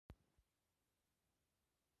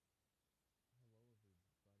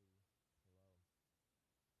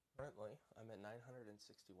Currently, I'm at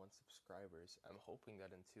 961 subscribers. I'm hoping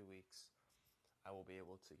that in 2 weeks I will be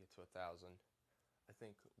able to get to 1,000. I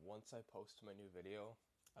think once I post my new video,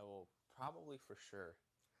 I will probably for sure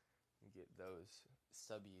get those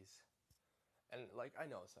subbies. And like, I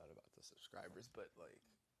know it's not about the subscribers, but like,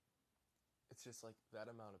 it's just like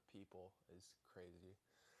that amount of people is crazy.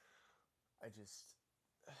 I just,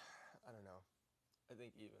 I don't know. I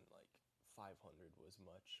think even like 500 was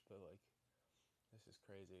much, but like, this is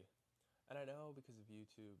crazy. And I know because of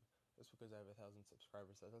YouTube, just because I have 1,000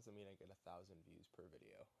 subscribers, that doesn't mean I get 1,000 views per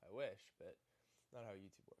video. I wish, but not how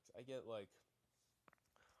YouTube works. I get like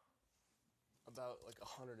about like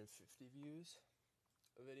 150 views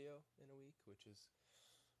a video in a week, which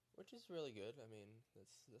is really good. I mean,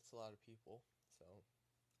 that's a lot of people. So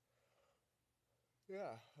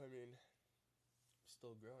yeah, I mean, I'm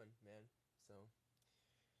still growing, man. So,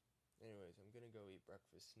 anyways, I'm gonna go eat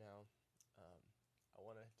breakfast now. Um, I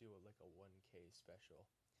want to do like a 1K special.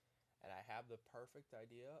 And I have the perfect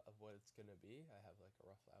idea of what it's going to be. I have like a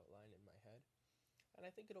rough outline in my head. And I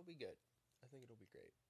think it'll be good. I think it'll be great.